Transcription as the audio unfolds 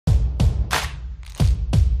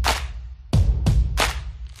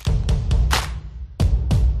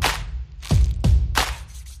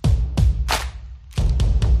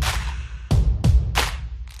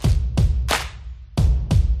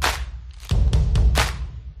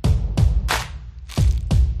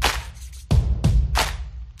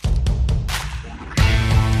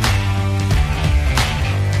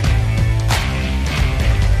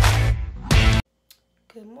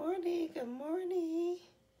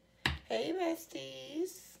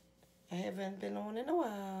besties. I haven't been on in a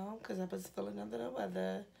while because I was feeling under the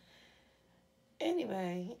weather.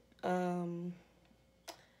 Anyway, I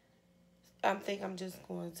think I'm just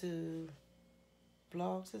going to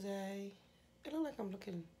vlog today. It look like I'm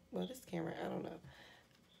looking, well, this camera, I don't know.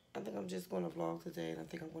 I think I'm just going to vlog today, and I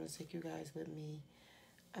think I'm going to take you guys with me.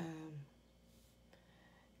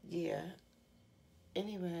 Yeah.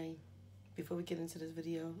 Anyway, before we get into this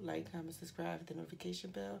video, like, comment, subscribe, hit the notification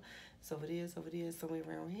bell. It's over there, somewhere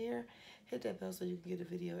around here. Hit that bell so you can get a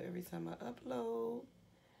video every time I upload.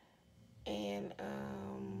 And,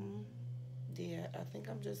 yeah, I think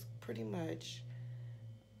I'm just pretty much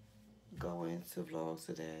going to vlog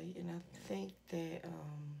today. And I think that,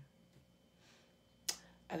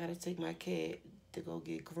 I gotta take my cat to go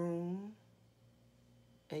get groomed.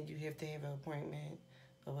 And you have to have an appointment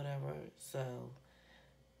or whatever. So,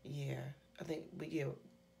 yeah, I think, we're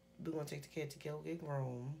gonna take the cat to go get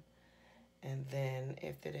groomed. And then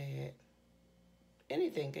after that,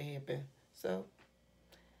 anything can happen. So,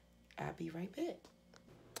 I'll be right back.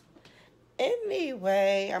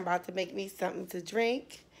 Anyway, I'm about to make me something to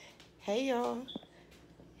drink. Hey, y'all.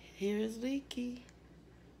 Here's Leaky.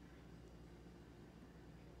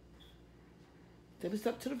 Say what's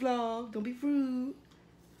up to the vlog. Don't be rude.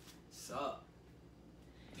 What's up?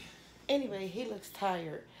 Anyway, he looks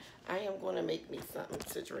tired. I am going to make me something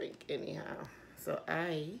to drink anyhow. So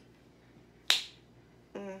early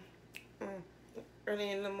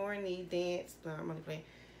in the morning dance. No, I'm only playing.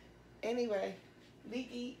 Anyway,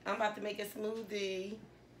 Leaky, I'm about to make a smoothie.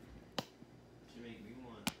 You make me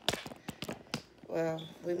one. Well,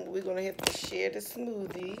 we're going to have to share the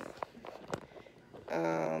smoothie.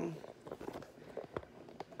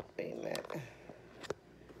 Wait a minute.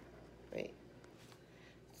 Wait.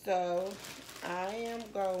 So, I am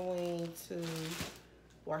going to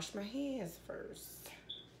wash my hands first.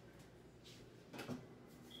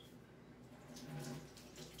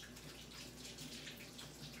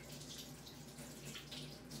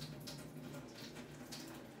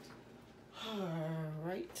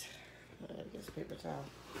 Alright. I guess paper towel.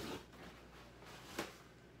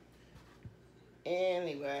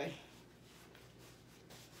 Anyway.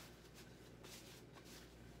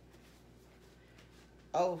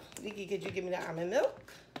 Oh, Leaky, could you give me the almond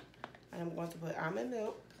milk? I'm going to put almond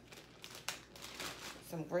milk,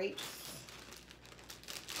 some grapes,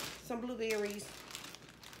 some blueberries,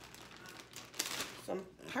 some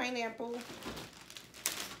pineapple,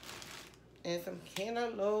 and some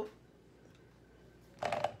cantaloupe.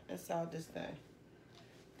 And salt this thing.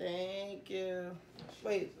 Thank you.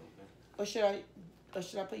 Wait, or should I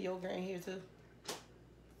put yogurt in here too? Not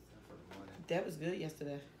for the morning. That was good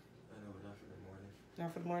yesterday. I know, but not for the morning.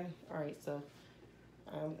 Not for the morning? Alright, so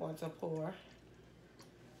I'm going to pour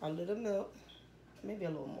a little milk, maybe a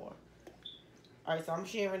little more. Alright, so I'm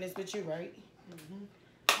sharing this with you, right?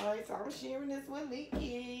 Mm-hmm. Alright, so I'm sharing this with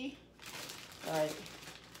Leaky. Alright.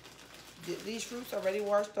 These fruits are already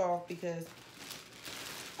washed off because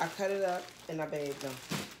I cut it up and I bagged them.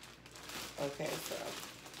 Okay, so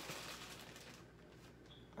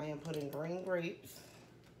I am putting green grapes.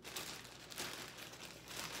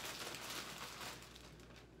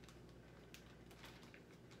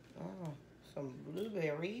 Oh, some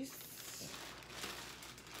blueberries.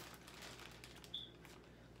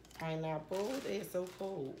 Pineapple. They are so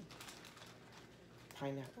cold.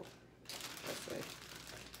 Pineapple. Let's see.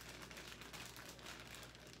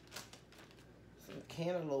 Some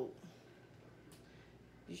cantaloupe.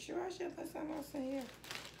 You sure I should put something else in here?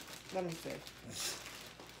 Let me see.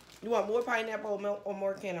 You want more pineapple milk or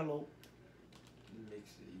more cantaloupe?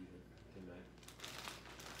 Mix it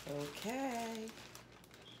even. Okay.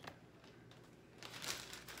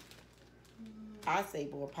 I say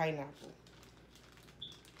more pineapple.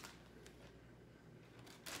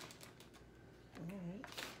 Alright.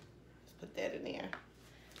 Let's put that in there.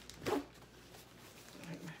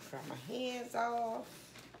 Alright, grab my hands off.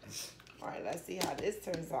 Alright, let's see how this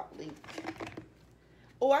turns out, Leak.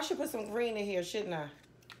 Oh, I should put some green in here, shouldn't I?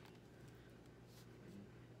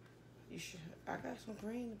 You sure? I got some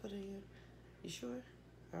green to put in here. You sure?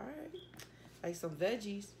 Alright. Like some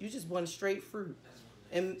veggies. You just want straight fruit.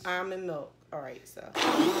 And almond milk. Alright, so.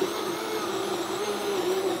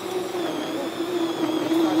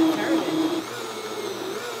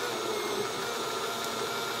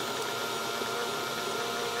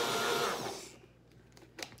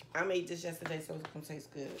 I made this yesterday, so it's gonna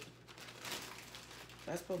taste good.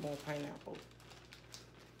 Let's put more pineapple.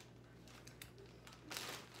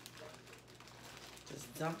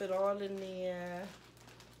 Just dump it all in there.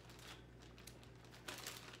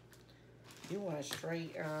 You want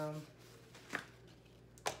straight,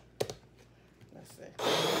 see.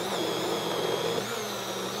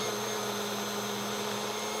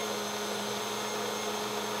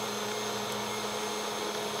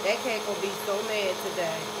 That cat gonna be so mad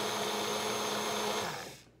today.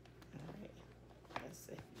 Alright, let's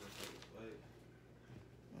see.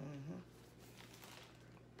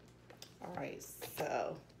 Alright,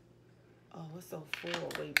 so. Oh, it's so full.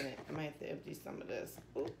 Wait a minute. I might have to empty some of this.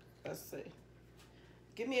 Ooh, let's see.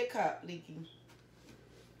 Give me a cup, Leaky.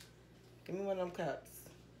 Give me one of them cups.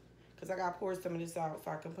 Because I got to pour some of this out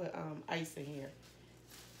so I can put ice in here.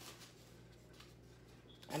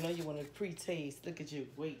 I know you want to pre-taste. Look at you,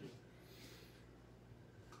 waiting.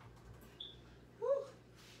 Woo.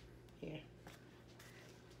 Here.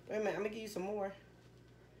 Wait a minute, I'm going to give you some more.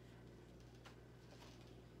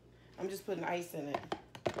 I'm just putting ice in it.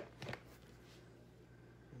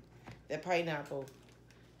 That pineapple.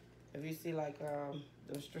 If you see like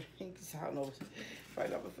those strings, I don't know.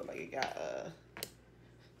 Pineapple feel like it got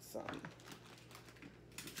something.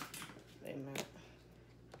 Wait a minute.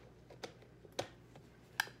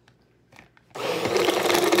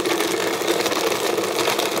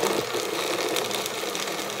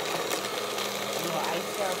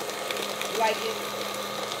 Like it.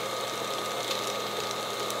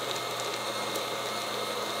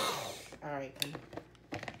 All right,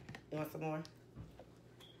 you want some more?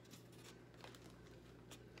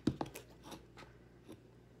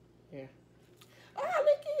 Here. Oh,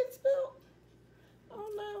 look, it spilled. Oh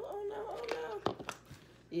no, oh no, oh no.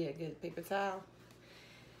 Yeah, good paper towel.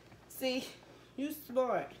 See, you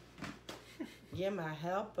smart. You're my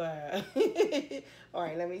helper. All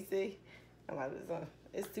right, let me see.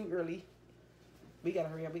 It's too early. We gotta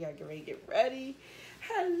hurry up. We gotta get ready. Get ready.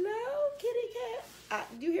 Hello, kitty cat.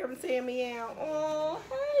 You hear him saying meow? Oh,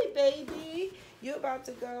 hi, baby. You about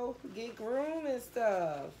to go get groom and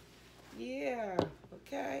stuff? Yeah.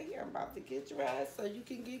 Okay. I'm about to get dressed so you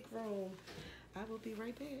can get groom. I will be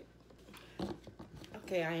right back.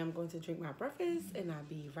 Okay, I am going to drink my breakfast and I'll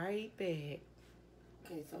be right back.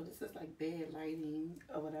 Okay, so this is like bed lighting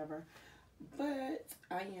or whatever. But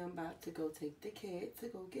I am about to go take the cat to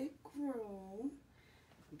go get groom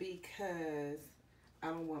because I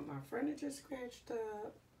don't want my furniture scratched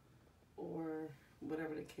up or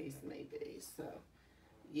whatever the case may be. So,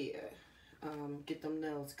 yeah, get them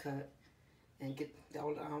nails cut and I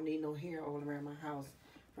don't need no hair all around my house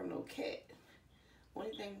from no cat.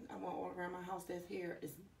 Only thing I want all around my house that's hair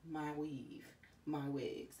is my weave, my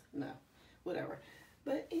wigs. No, whatever.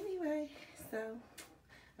 But anyway, so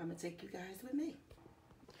I'm gonna take you guys with me.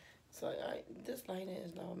 So this lighting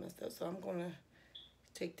is all messed up. So I'm gonna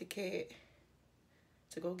take the cat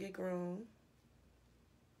to go get groom,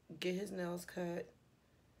 get his nails cut,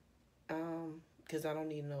 because I don't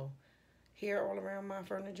need no hair all around my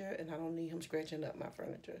furniture and I don't need him scratching up my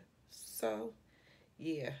furniture. So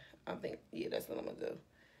yeah, I think, yeah, that's what I'm gonna do.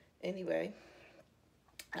 Anyway,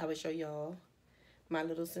 I will show y'all my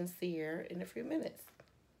little Sincere in a few minutes.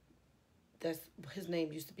 That's his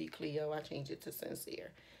name used to be Cleo. I changed it to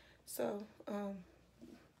Sincere. So,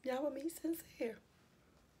 y'all with me, Sincere.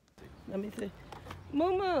 Let me see.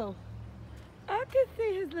 Moo, I can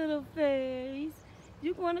see his little face.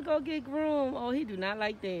 You going to go get groom? Oh, he do not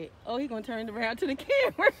like that. Oh, he gonna turn it around to the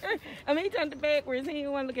camera. I mean, he turned it backwards. He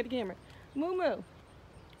didn't want to look at the camera. Moo,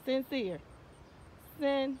 Sincere.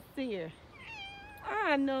 Sincere.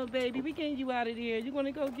 I know, baby. We getting you out of there. You want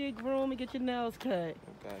to go get groom and get your nails cut.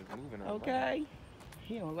 Okay, moving on. Okay?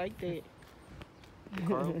 He don't like that. The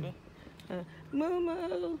car open?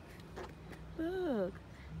 Moo. Look.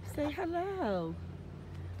 Say hello.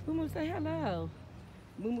 Moo, say hello.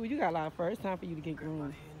 Moo, you got a lot of fur. It's time for you to get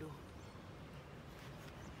groomed.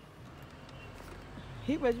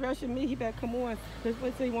 He was rushing me. He better come on.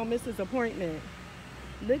 Let's say he won't miss his appointment.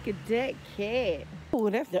 Look at that cat. Oh,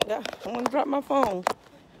 that's that. I want to drop my phone.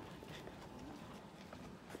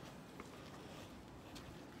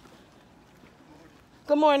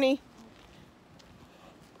 Good morning.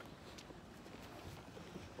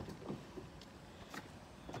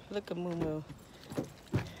 Look at Moo.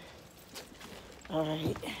 All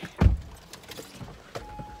right.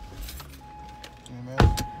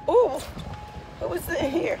 Oh, what was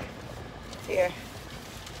in here? Here,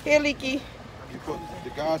 Leaky. The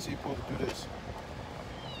guys, you supposed to do this.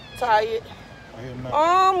 Tired. I hear nothing.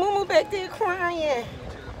 Oh, Moo back there crying.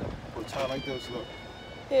 Put a tie like this, look.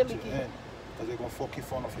 Here, Leaky. Because they're going to keep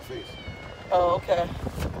falling off your face. Oh, okay.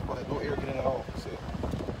 No air getting at all. See?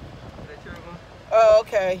 Oh,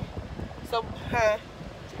 okay. So, I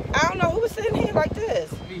don't know who was sitting here like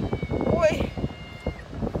this. Me. Boy.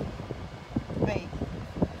 Me.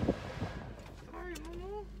 Sorry,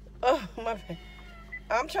 Moo. Oh, my bad.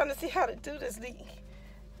 I'm trying to see how to do this, Leaky.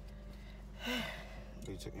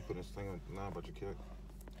 You put this thing on line about your kid.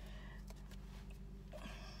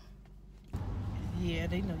 Yeah,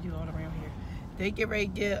 they know you all around here. They get ready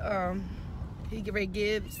to get he get ready to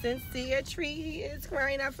give Sincere a treat. He is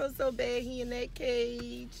crying. I feel so bad. He in that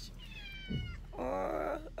cage.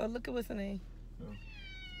 Oh, look at what's her name.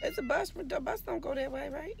 Yeah. It's a bus, but the bus don't go that way,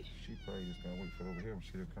 right? She probably just gonna wait for over here.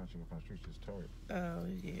 She didn't come. She went on the street. She's tired. Oh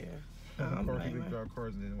yeah. Or he drive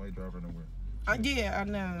cars and then nobody drive her nowhere. Yeah, I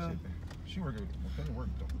know. She work with work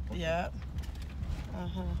though. Yeah.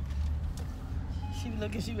 She be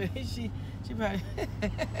looking. She probably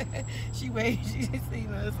she wait. She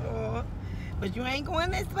seen us all. But you ain't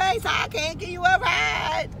going this way, so I can't give you a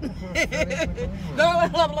ride. Blah,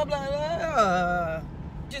 blah, blah, blah, blah.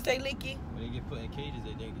 Just say, Leaky. When they get put in cages,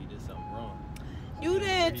 they think they did something wrong. You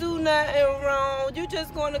didn't do nothing wrong. You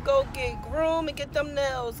just going to go get groom and get them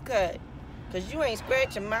nails cut. Because you ain't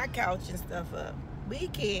scratching my couch and stuff up. We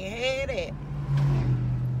can't have that.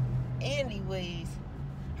 Anyways,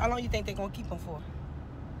 how long you think they're going to keep him for?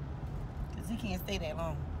 Because he can't stay that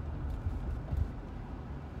long.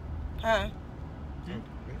 Huh?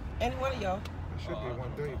 Any one of y'all? It should be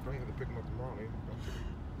one day. Probably have to pick them up tomorrow.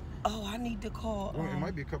 Oh, I need to call. Well, it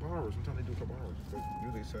might be a couple hours. Sometimes they do a couple hours. They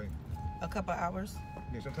usually say. A couple hours?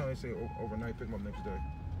 Yeah, sometimes they say overnight, pick them up next day.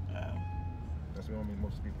 That's what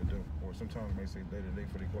most people do. Or sometimes they say later day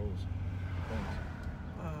before they close.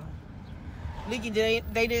 Leaky,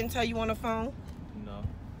 they didn't tell you on the phone? No.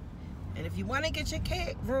 And if you want to get your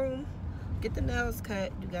cat room, get the nails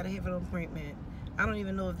cut, you got to have an appointment. I don't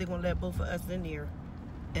even know if they're going to let both of us in there.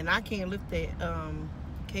 And I can't lift that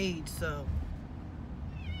cage, so.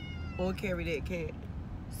 Or carry that cat.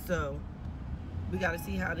 So, we got to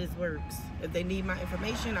see how this works. If they need my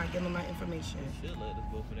information, I'll give them my information. They should let us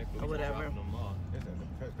go for that. Or whatever. Them off.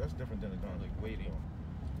 That's different than a gun. Like waiting.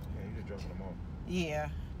 Yeah, you just dropping them off. Yeah,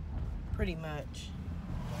 pretty much.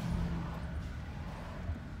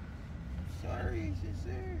 Sorry,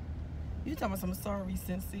 sister. You talking about some sorry,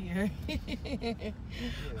 Sincere.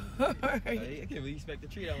 All right. I can't really expect the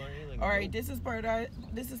treat out like, all right, this is part of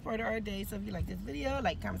our day. So if you like this video,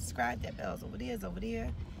 like, comment, subscribe. That bell's over there. It's over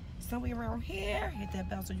there. Somewhere around here. Hit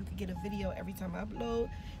that bell so you can get a video every time I upload.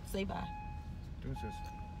 Say bye. Deuces.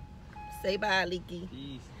 Say bye, Leaky.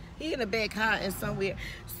 Peace. He in the back hiding somewhere.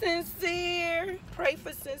 Sincere. Pray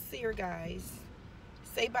for Sincere, guys.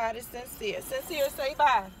 Say bye to Sincere. Sincere, say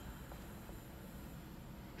bye.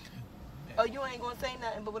 Oh, you ain't gonna say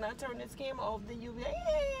nothing, but when I turn this camera off, then you be like,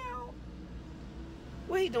 ew.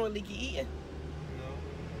 What he doing, Leaky? Eating?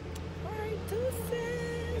 No. All right,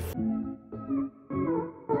 deuces.